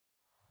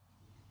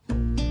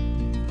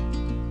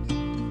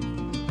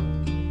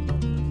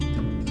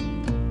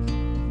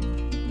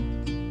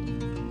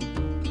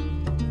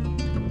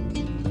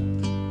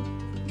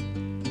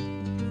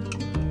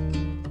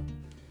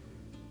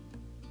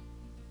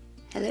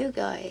Hello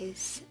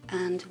guys,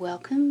 and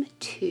welcome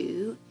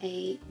to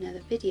another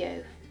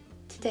video.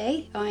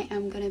 Today I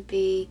am going to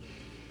be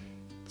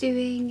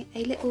doing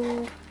a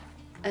little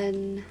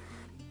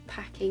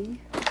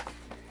unpacking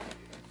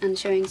and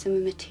showing some of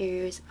the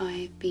materials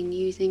I've been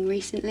using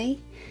recently,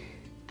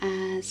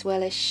 as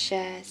well as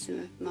share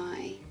some of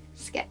my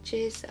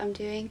sketches I'm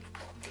doing.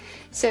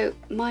 So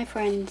my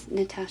friend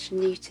Natasha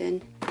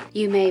Newton,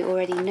 you may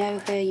already know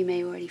her, you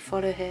may already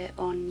follow her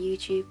on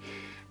YouTube,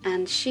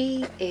 and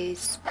she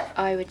is,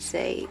 I would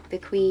say, the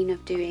queen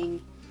of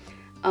doing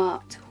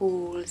art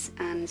hauls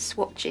and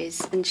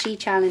swatches. And she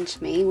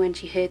challenged me when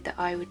she heard that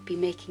I would be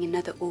making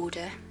another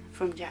order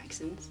from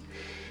Jackson's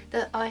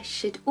that I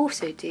should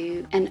also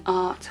do an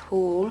art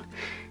haul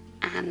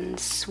and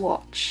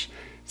swatch.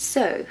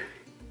 So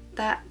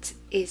that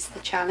is the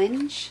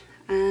challenge,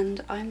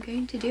 and I'm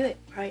going to do it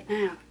right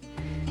now.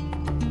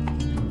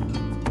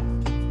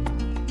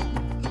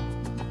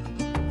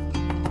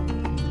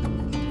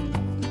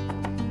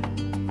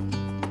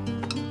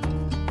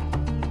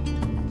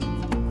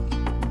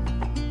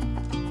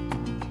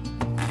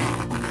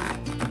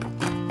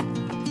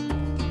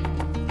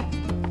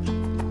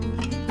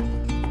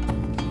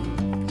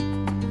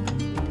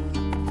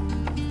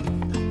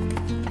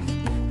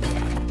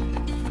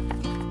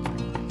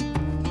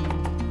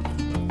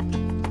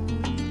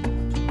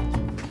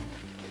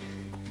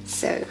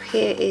 So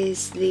here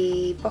is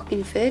the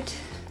Bockingford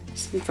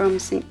from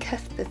St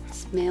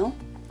Cuthbert's Mill.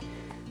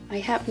 I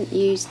haven't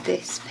used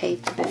this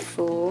paper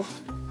before,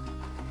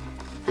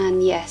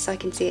 and yes, I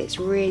can see it's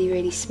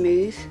really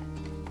smooth,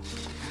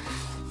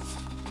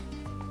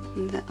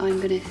 and that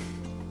I'm going to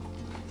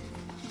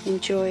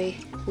enjoy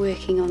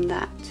working on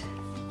that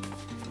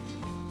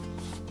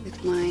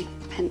with my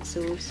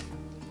pencils.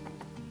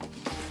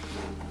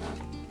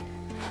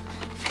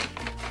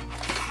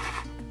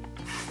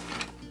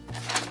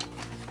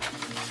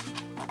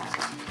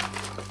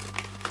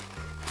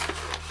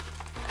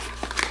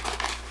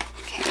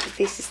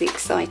 This is the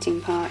exciting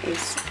part,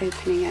 is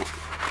opening it.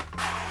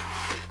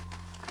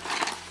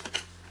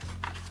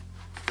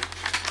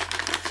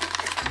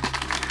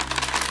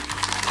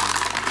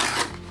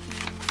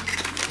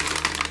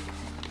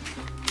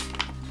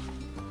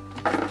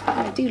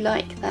 I do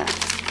like that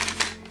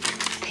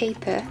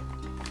paper.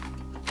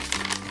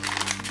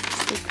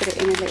 Still put it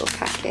in a little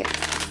packet.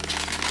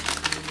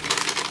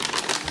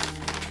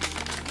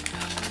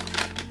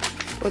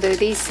 Although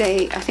these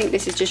say, I think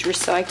this is just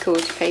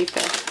recycled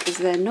paper, because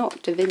they're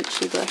not Da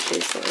Vinci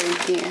brushes that are in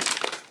here.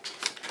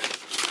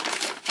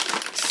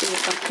 Let's see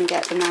if I can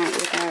get them out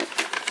without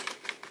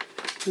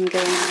them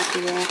going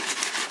everywhere.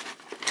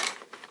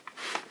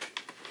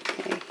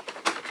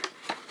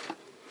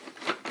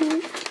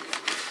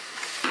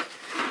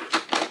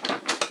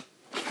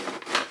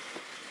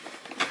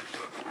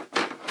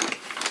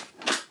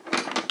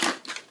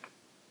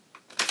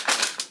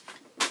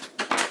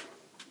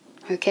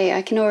 Okay,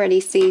 I can already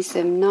see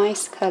some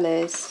nice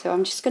colours, so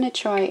I'm just going to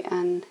try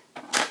and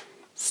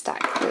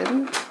stack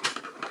them.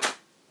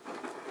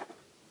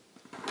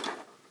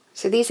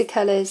 So these are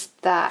colours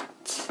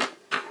that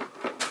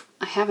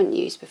I haven't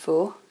used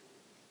before,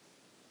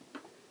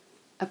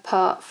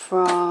 apart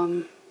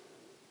from,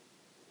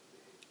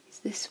 is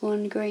this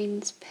one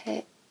Payne's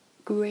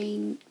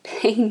Grey?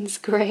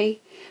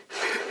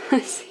 I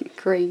think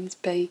Grain's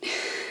Bane.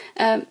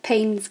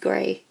 Payne's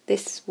Grey,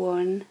 this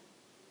one.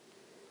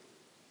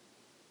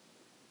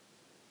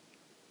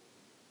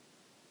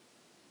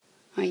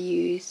 I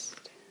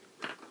used,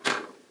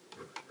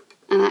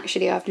 and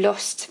actually I've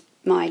lost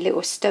my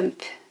little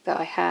stump that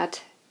I had.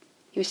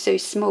 It was so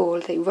small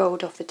that it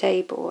rolled off the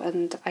table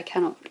and I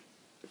cannot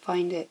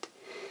find it.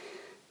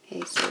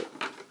 Okay, so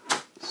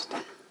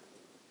I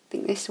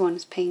think this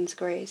one's Payne's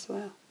Grey as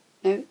well.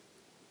 No,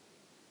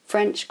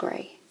 French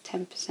Grey,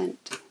 10%.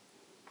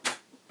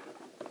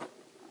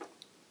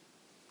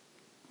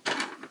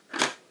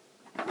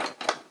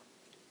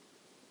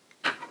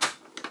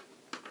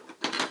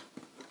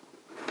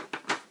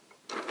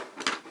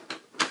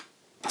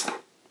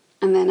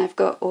 And then I've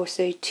got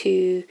also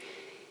two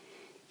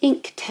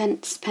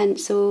Inktense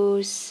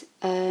pencils,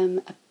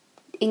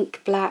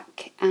 ink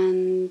black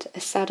and a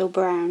saddle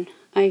brown.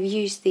 I've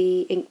used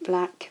the ink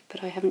black,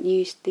 but I haven't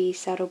used the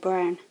saddle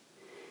brown.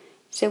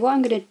 So what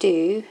I'm going to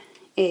do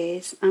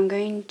is I'm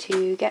going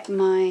to get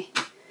my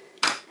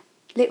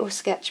little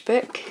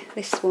sketchbook,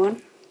 this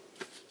one,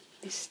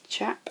 this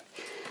chap,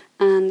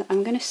 and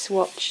I'm going to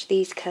swatch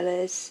these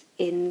colours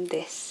in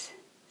this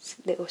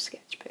little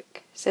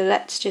sketchbook. So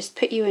let's just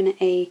put you in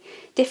a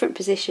different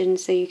position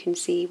so you can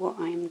see what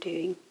I'm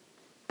doing.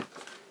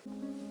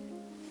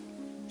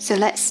 So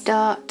let's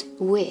start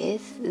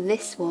with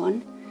this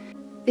one.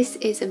 This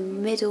is a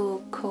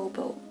middle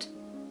cobalt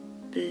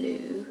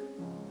blue.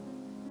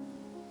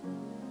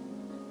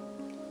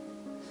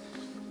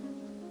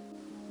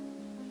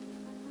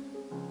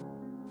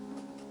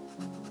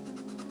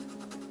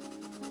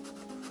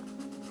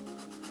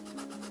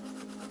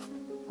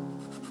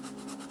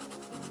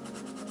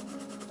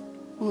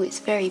 Oh, it's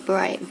very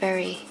bright,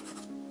 very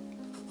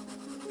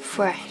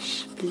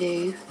fresh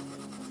blue.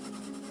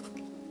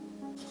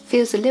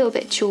 feels a little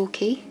bit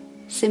chalky,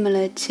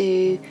 similar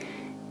to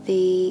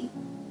the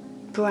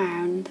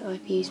brown that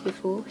I've used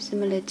before,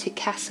 similar to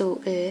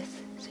Castle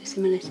Earth, so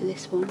similar to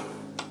this one.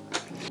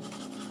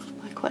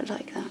 I quite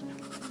like that.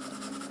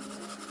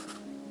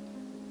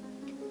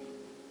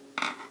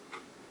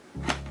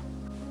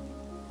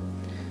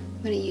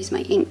 I'm going to use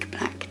my ink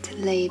black to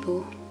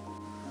label.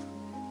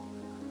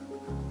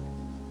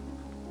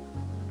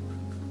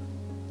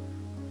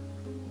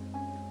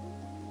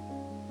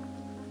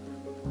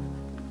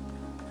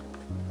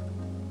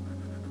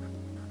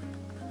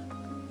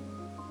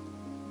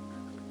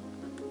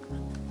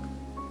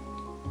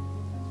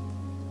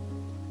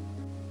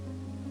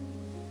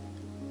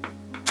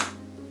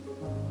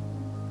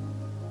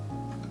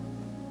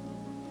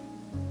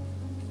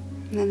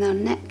 And then our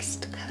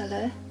next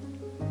colour,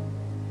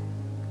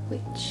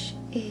 which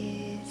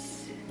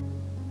is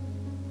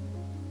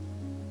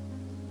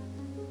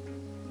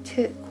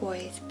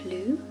turquoise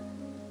blue.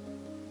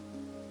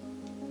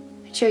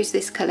 I chose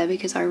this colour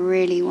because I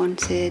really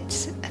wanted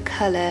a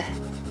colour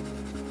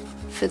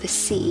for the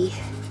sea,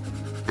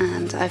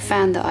 and I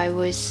found that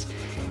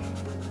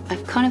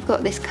I've kind of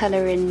got this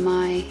colour in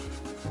my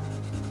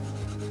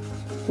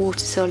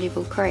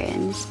water-soluble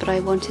crayons, but I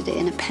wanted it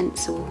in a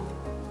pencil.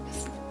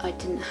 I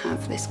didn't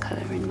have this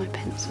colour in my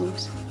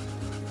pencils.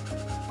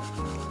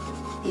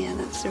 Yeah,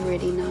 that's a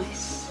really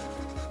nice,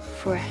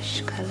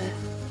 fresh colour.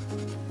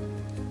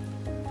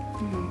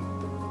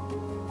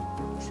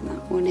 So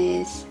that one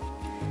is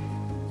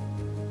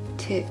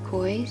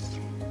turquoise.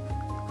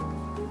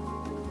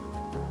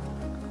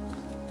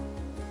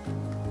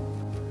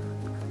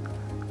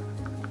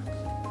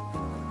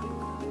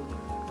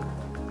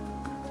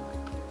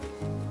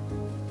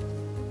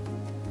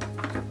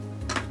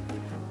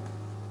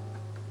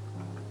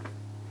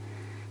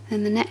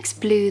 And the next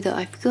blue that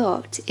I've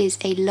got is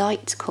a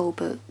light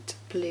cobalt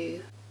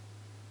blue.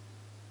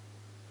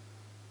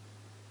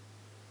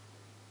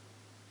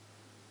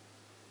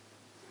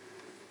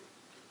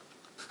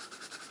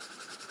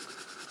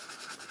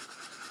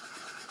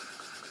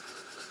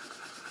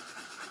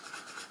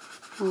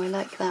 Oh, I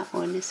like that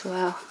one as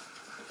well.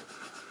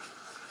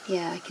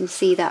 Yeah, I can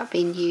see that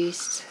being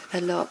used a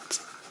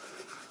lot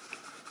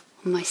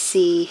on my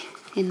sea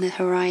in the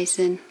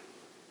horizon.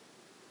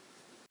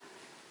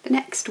 The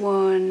next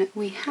one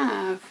we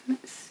have,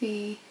 let's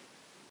see,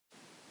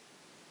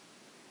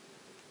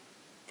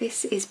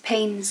 this is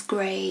Payne's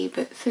Grey,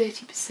 but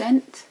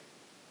 30%.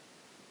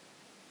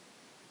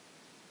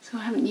 So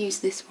I haven't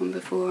used this one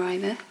before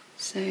either,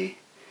 so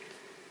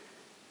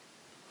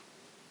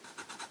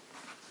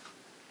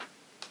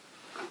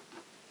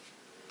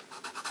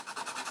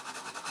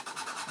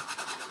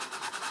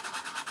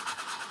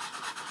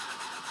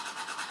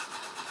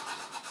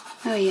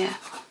oh yeah.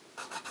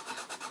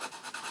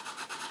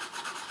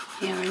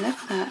 Yeah, I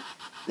love that.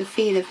 The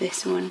feel of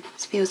this one.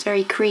 It feels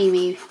very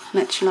creamy,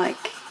 much like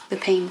the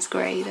Payne's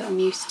Grey that I'm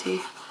used to.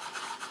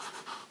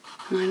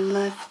 And I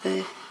love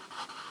the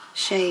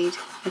shade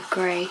of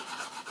grey.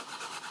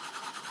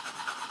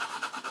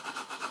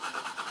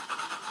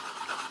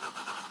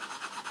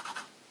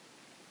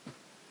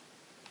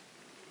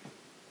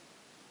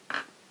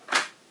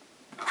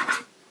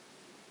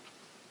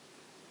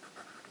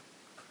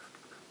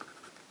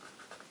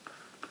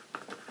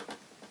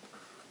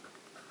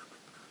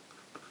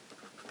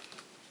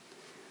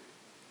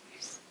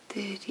 It's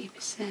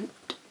 30%.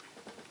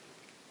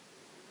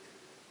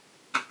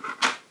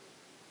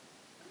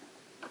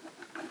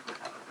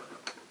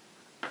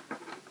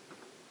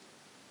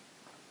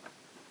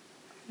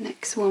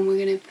 Next one we're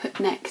going to put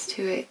next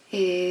to it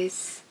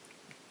is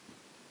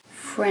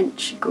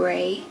French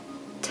Grey,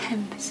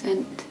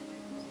 10%.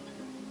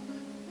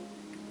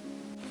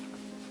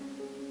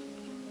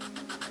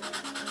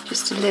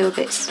 Just a little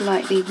bit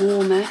slightly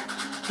warmer,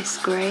 this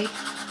grey.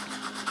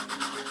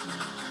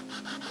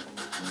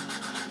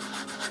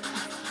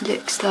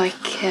 Looks like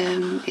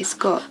it's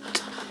got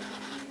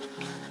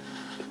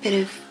a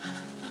bit of,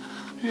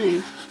 I don't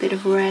know, a bit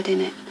of red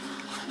in it,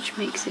 which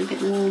makes it a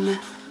bit warmer.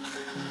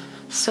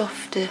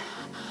 Softer.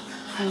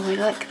 Oh, I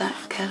like that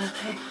colour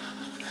though.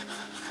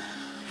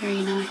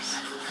 Very nice.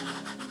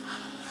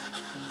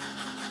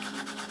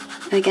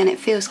 And again, it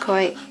feels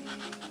quite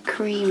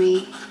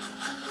creamy.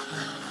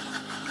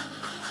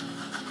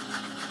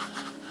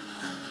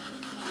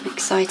 I'm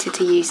excited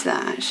to use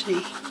that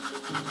actually.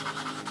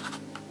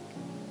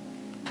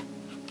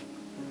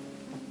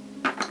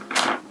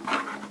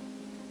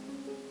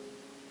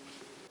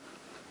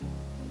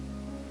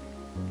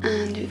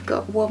 And we've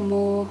got one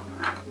more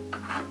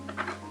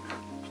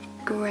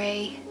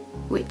grey,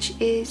 which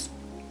is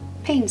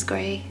Payne's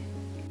Grey,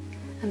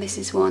 and this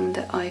is one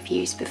that I've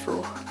used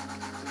before.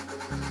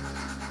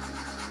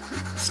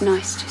 It's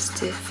nice just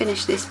to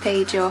finish this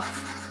page off.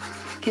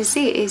 You can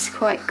see it is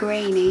quite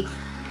grainy,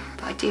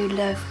 but I do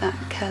love that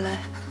colour.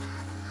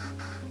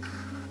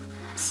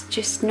 It's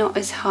just not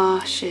as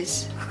harsh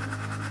as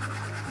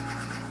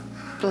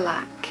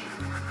black.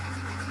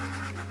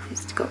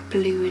 It's got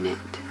blue in it.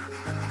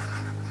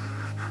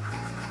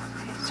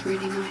 It's a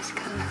really nice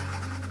colour.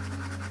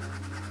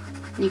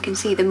 You can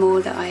see the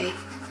more that I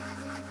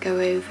go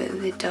over,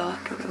 the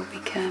darker it will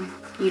become.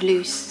 You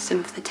lose some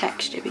of the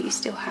texture, but you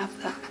still have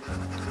that.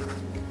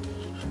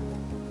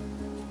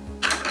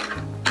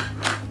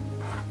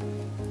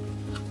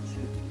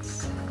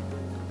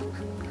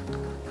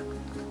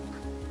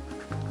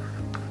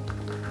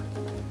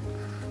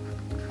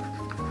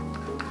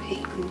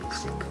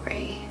 Payton's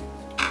grey.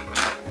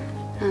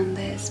 And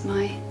there's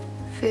my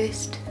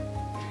first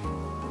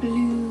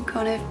blue,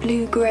 kind of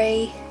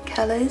blue-grey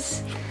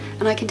colours.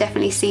 And I can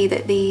definitely see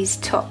that these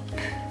top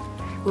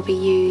will be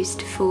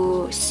used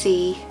for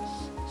sea.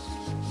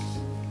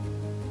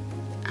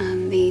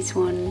 And these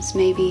ones,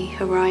 maybe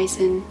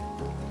horizon,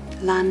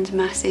 land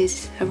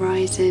masses,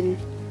 horizon,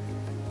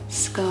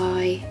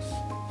 sky.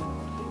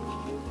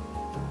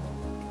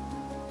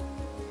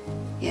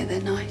 Yeah,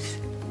 they're nice.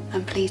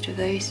 I'm pleased with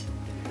those.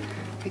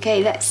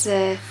 Okay, let's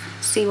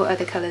see what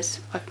other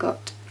colours I've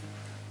got.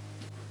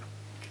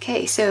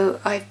 Okay, so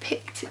I've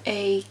picked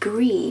a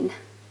green,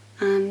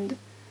 and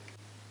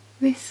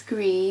this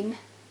green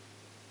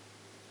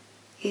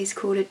is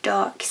called a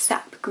dark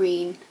sap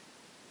green.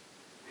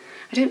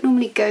 I don't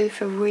normally go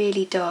for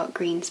really dark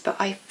greens, but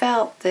I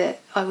felt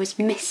that I was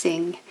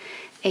missing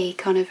a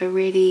kind of a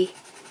really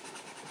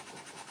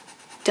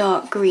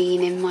dark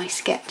green in my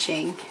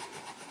sketching.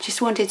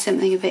 Just wanted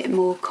something a bit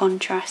more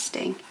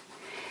contrasting.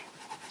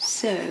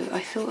 So I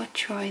thought I'd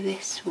try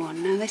this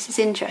one. Now this is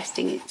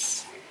interesting,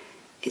 it's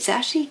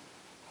actually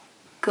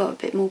got a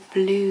bit more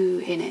blue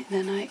in it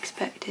than I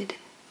expected.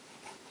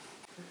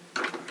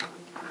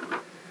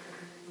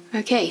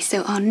 Okay,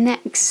 so our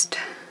next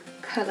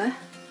colour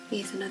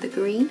is another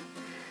green,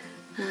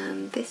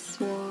 and this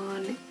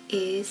one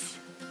is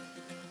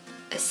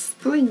a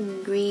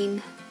spring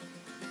green.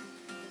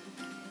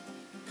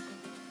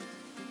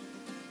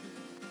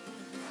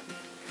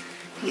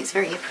 I think it's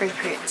very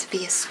appropriate to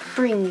be a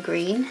spring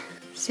green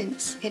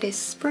since it is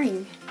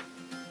spring.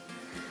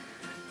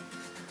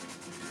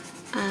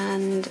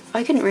 And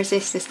I couldn't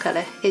resist this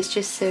colour, it's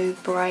just so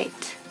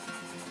bright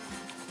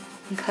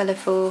and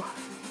colourful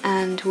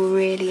and will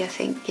really, I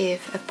think,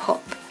 give a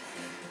pop.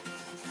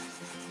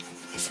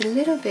 It's a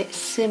little bit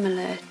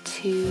similar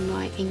to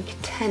my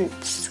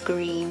Intense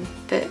green,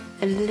 but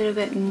a little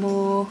bit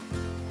more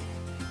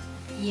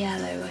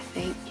yellow, I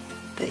think.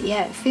 But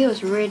yeah, it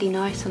feels really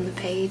nice on the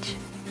page.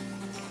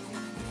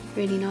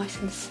 Really nice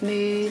and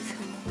smooth.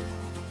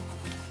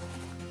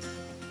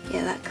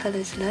 Yeah, that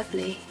colour's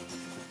lovely.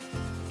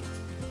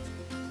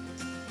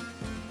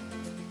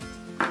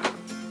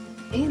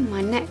 Okay,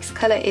 my next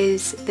colour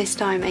is this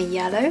time a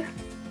yellow.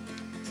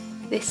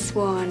 This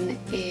one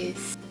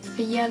is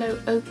a yellow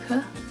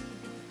ochre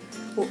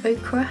or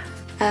ochre.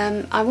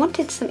 I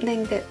wanted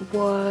something that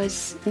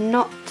was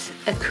not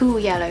a cool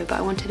yellow, but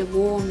I wanted a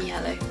warm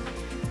yellow.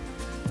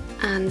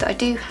 And I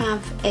do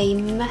have a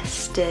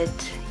mustard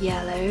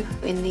yellow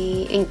in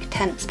the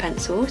Inktense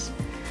pencils.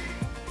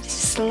 It's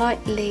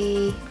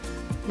slightly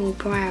more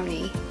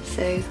browny,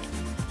 so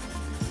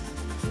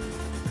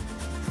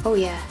oh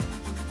yeah,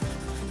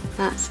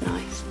 that's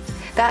nice.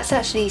 That's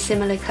actually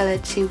similar colour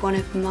to one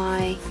of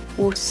my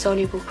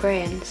water-soluble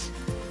crayons,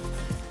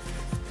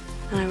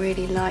 and I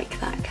really like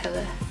that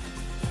colour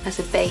as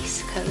a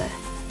base colour.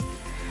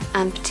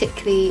 And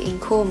particularly in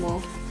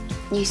Cornwall,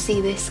 you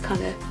see this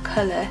kind of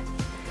colour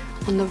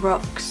on the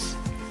rocks.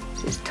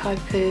 It's this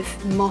type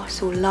of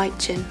moss or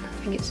lichen.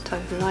 I think it's a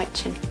type of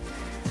lichen,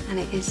 and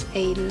it is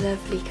a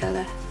lovely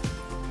colour.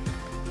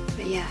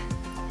 But yeah,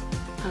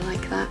 I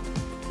like that.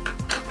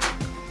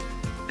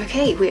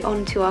 Okay, we're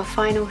on to our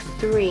final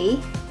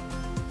three.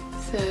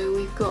 So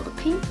we've got a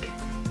pink,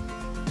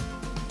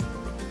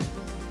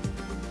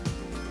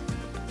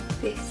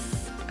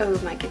 this, oh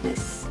my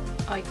goodness,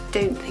 I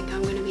don't think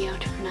I'm going to be able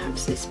to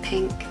pronounce this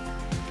pink.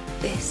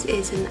 This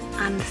is an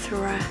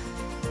anthraquinode.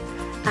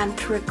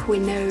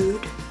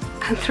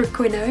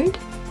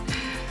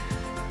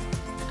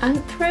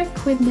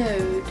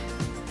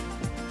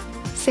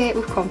 Say it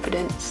with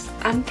confidence.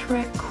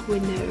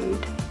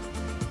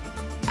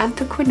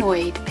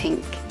 Anthraquinoid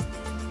pink.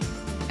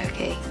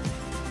 Okay.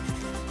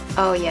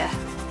 Oh yeah.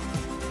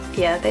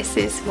 Yeah, this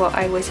is what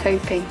I was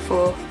hoping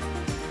for.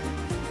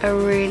 A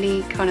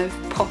really kind of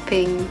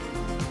popping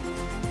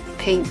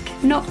pink.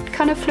 Not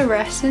kind of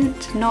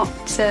fluorescent, not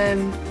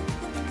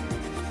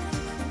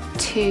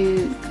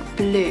too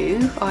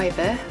blue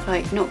either,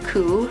 like not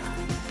cool,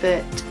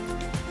 but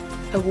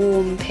a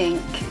warm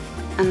pink.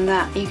 And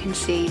that, you can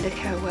see, look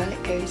how well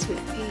it goes with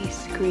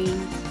these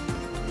greens.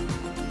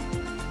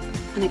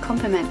 And it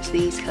complements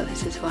these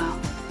colours as well.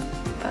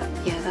 But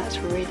yeah, that's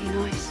really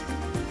nice.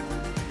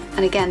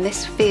 And again,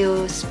 this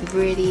feels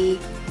really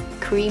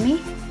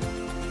creamy.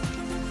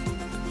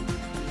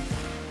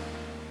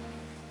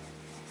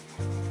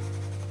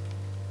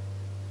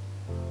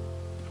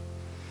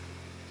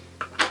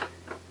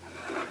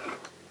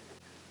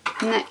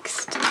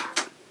 Next,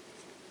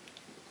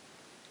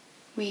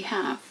 we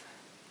have,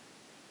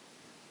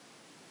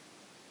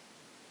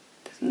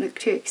 doesn't look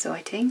too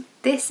exciting.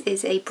 This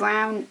is a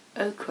brown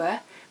ochre,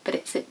 but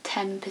it's at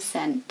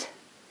 10%.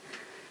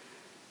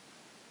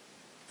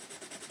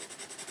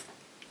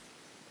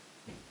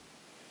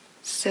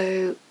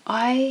 So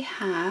I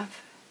have,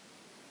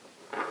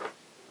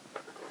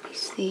 you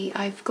see,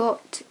 I've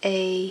got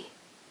a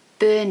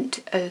burnt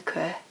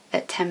ochre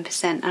at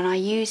 10% and I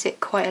use it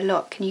quite a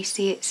lot. Can you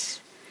see it's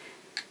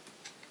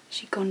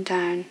actually gone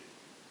down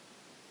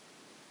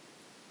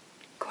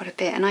quite a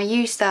bit, and I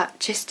use that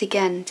just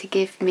again to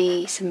give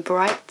me some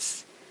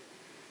brights,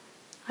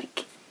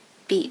 like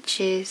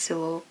beaches,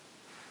 or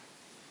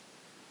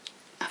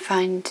I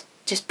find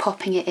just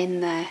popping it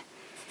in there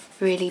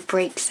really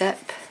breaks up,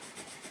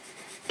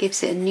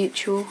 gives it a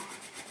neutral.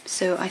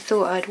 So I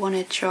thought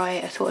I'd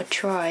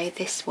try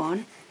this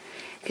one,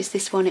 because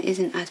this one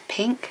isn't as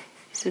pink,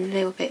 it's a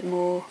little bit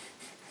more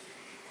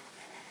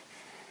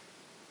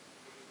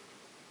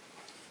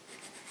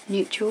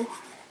neutral.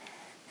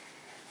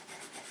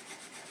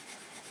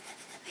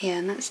 Yeah,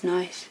 and that's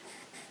nice.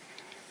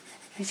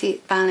 You see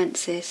it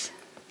balances.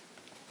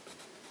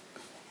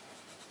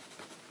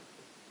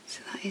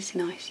 So that is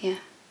nice, yeah.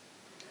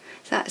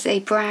 So that's a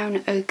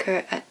brown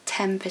ochre at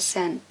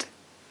 10%.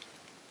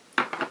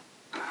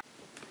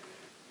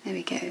 There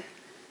we go.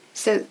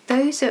 So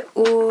those are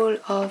all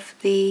of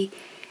the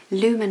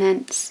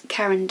Luminance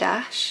Caran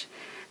d'Ache,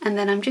 and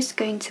then I'm just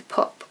going to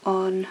pop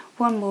on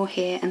one more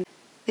here, and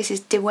this is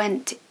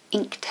Derwent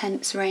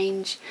Inktense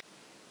range.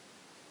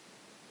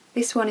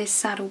 This one is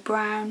Saddle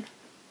Brown,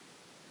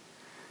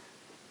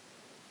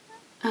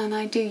 and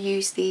I do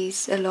use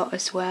these a lot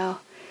as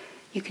well.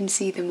 You can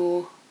see them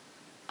all.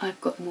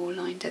 I've got them all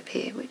lined up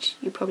here, which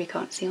you probably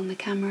can't see on the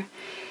camera.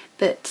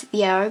 But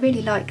yeah, I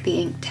really like the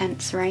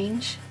Inktense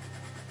range,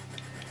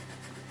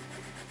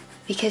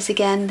 because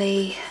again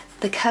the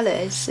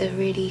colours are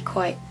really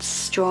quite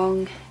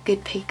strong,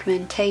 good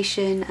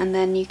pigmentation, and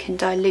then you can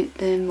dilute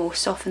them or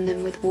soften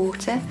them with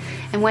water,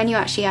 and when you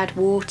actually add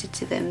water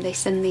to them they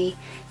suddenly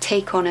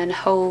take on a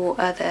whole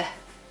other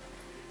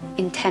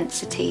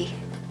intensity,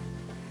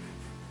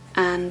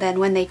 and then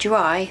when they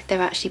dry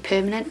they're actually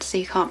permanent, so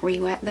you can't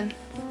re-wet them.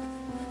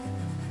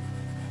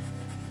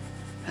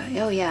 But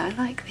oh yeah, I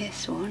like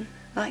this one,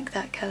 I like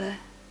that colour.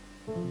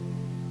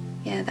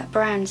 Yeah, that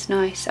brown's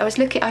nice.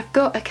 I've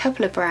got a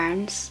couple of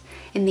browns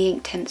in the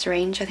Inktense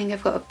range. I think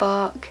I've got a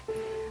bark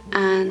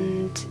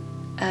and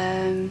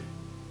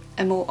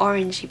a more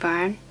orangey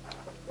brown.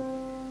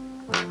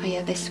 Oh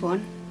yeah, this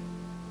one,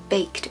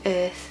 Baked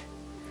Earth,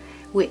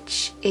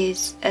 which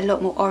is a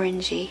lot more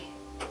orangey.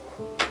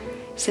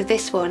 So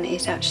this one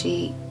is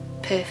actually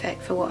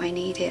perfect for what I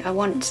need it. I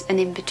want an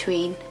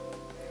in-between.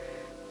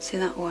 So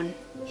that one,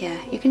 yeah,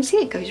 you can see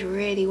it goes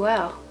really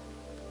well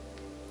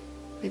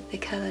with the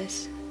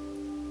colours.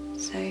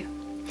 So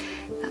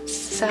that's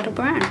Saddle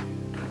Brown.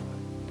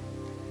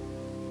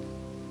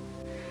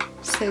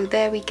 So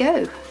there we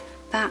go.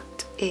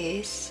 That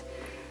is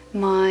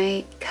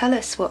my colour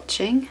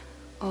swatching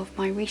of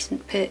my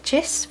recent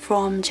purchase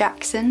from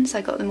Jackson's.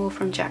 I got them all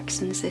from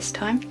Jackson's this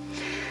time.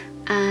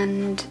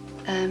 And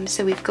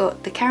so we've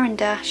got the Caran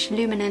d'Ache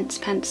Luminance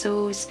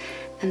pencils,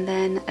 and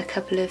then a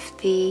couple of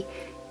the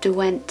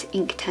Derwent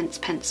Inktense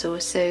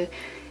pencils. So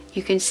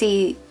you can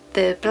see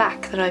the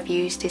black that I've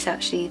used is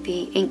actually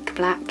the ink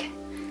black,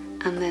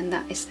 and then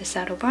that is the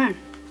Saddle Brown.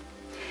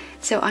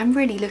 So I'm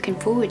really looking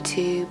forward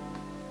to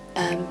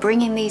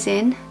bringing these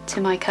in to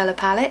my colour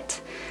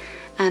palette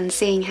and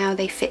seeing how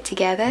they fit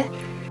together.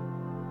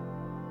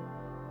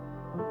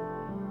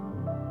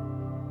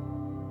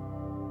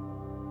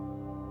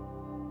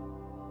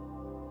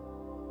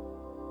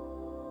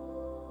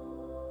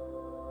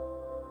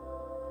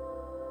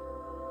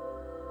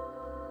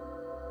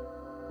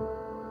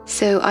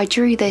 So I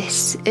drew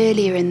this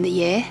earlier in the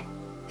year.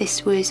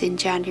 This was in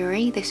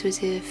January. This was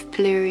of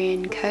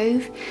Plurian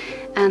Cove,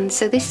 and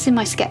so this is in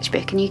my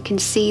sketchbook, and you can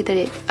see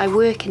that I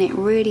work in it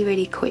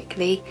really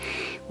quickly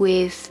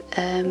with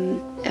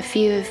a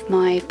few of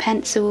my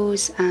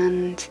pencils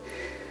and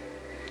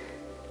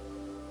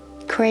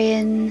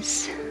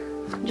crayons.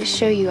 I'll just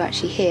show you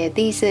actually here.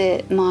 These are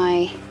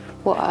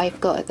what I've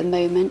got at the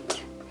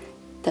moment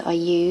that I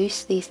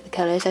use. These are the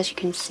colours. As you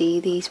can see,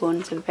 these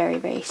ones are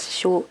very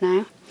short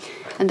now.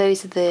 And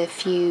those are the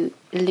few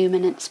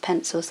Luminance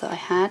pencils that I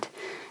had.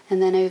 And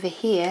then over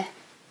here,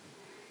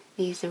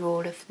 these are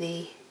all of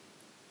the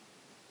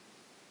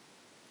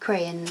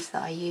crayons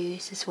that I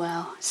use as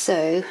well.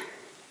 So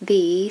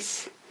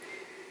these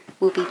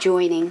will be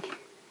joining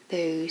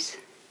those.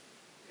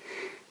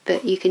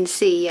 But you can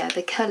see, yeah,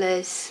 the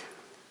colours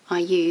I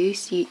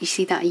use, you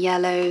see that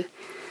yellow,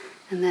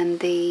 and then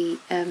the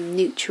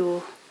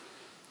neutral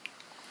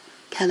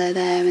colour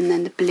there, and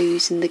then the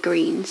blues and the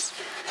greens.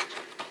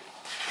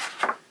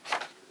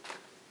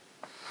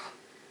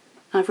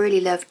 I've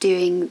really loved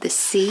doing the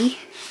sea,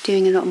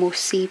 doing a lot more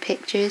sea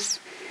pictures,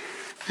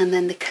 and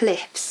then the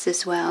cliffs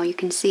as well. You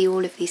can see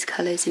all of these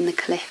colours in the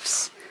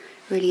cliffs.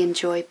 Really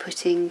enjoy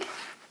putting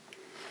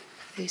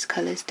those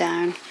colours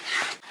down.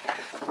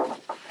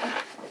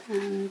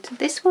 And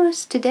this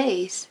was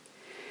today's.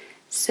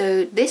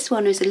 So this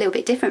one was a little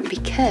bit different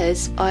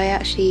because I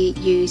actually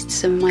used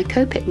some of my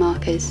Copic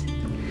markers,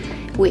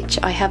 which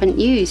I haven't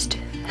used,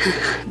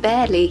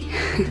 barely,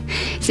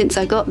 since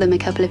I got them a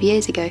couple of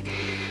years ago.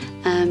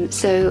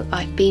 So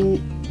I've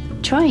been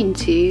trying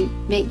to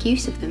make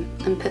use of them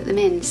and put them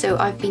in. So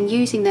I've been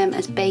using them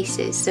as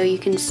bases, so you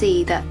can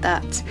see that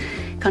that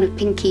kind of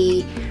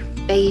pinky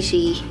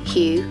beigey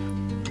hue,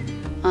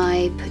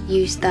 I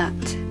used that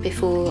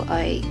before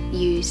I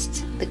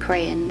used the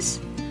crayons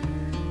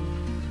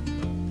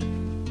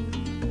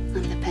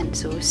and the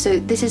pencils. So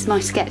this is my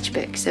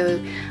sketchbook,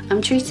 so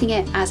I'm treating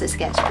it as a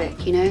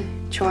sketchbook, you know,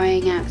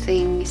 trying out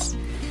things,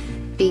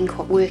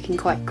 working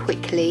quite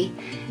quickly,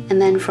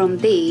 and then from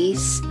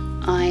these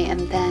I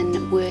am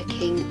then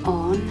working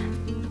on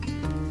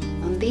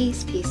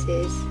these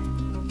pieces,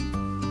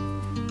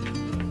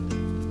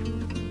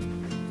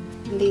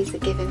 and these are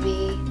giving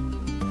me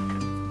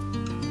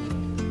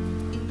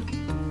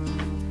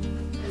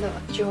a lot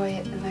of joy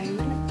at the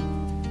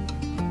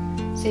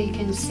moment. So you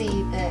can see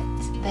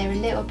that they're a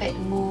little bit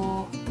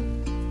more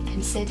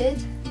considered.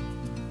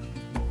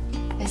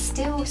 They're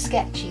still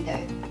sketchy though,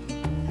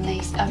 and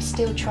I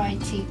still try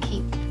to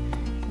keep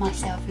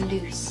myself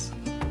loose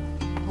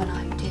when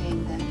I'm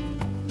doing them.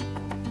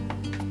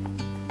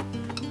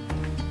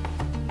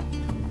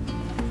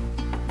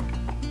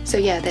 So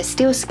yeah, they're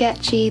still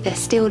sketchy, they're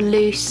still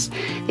loose,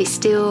 they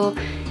still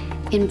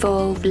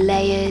involve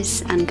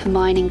layers and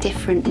combining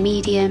different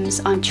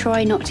mediums. I'm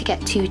trying not to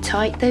get too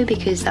tight though,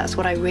 because that's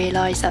what I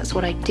realise, that's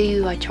what I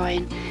do. I try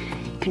and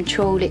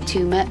control it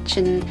too much,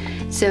 and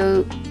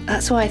so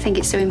that's why I think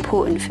it's so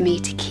important for me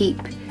to keep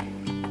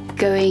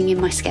going in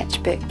my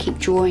sketchbook, keep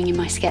drawing in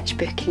my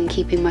sketchbook and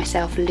keeping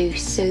myself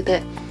loose, so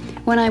that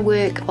when I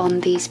work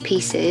on these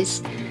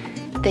pieces,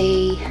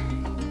 they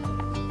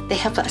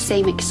have that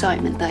same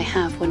excitement that I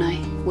have when I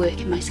work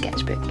in my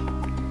sketchbook.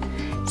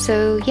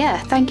 So yeah,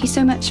 thank you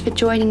so much for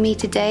joining me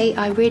today.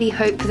 I really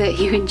hope that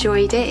you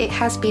enjoyed it. It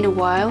has been a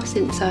while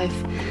since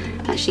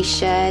I've actually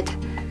shared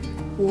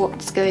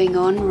what's going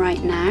on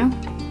right now,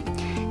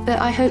 but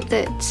I hope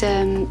that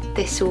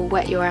this will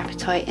whet your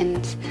appetite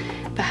and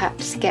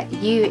perhaps get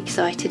you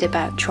excited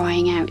about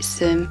trying out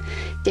some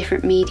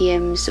different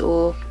mediums,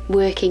 or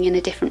working in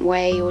a different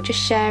way, or just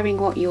sharing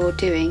what you're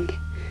doing.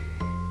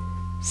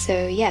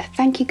 So yeah,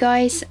 thank you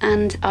guys,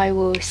 and I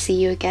will see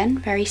you again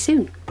very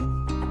soon.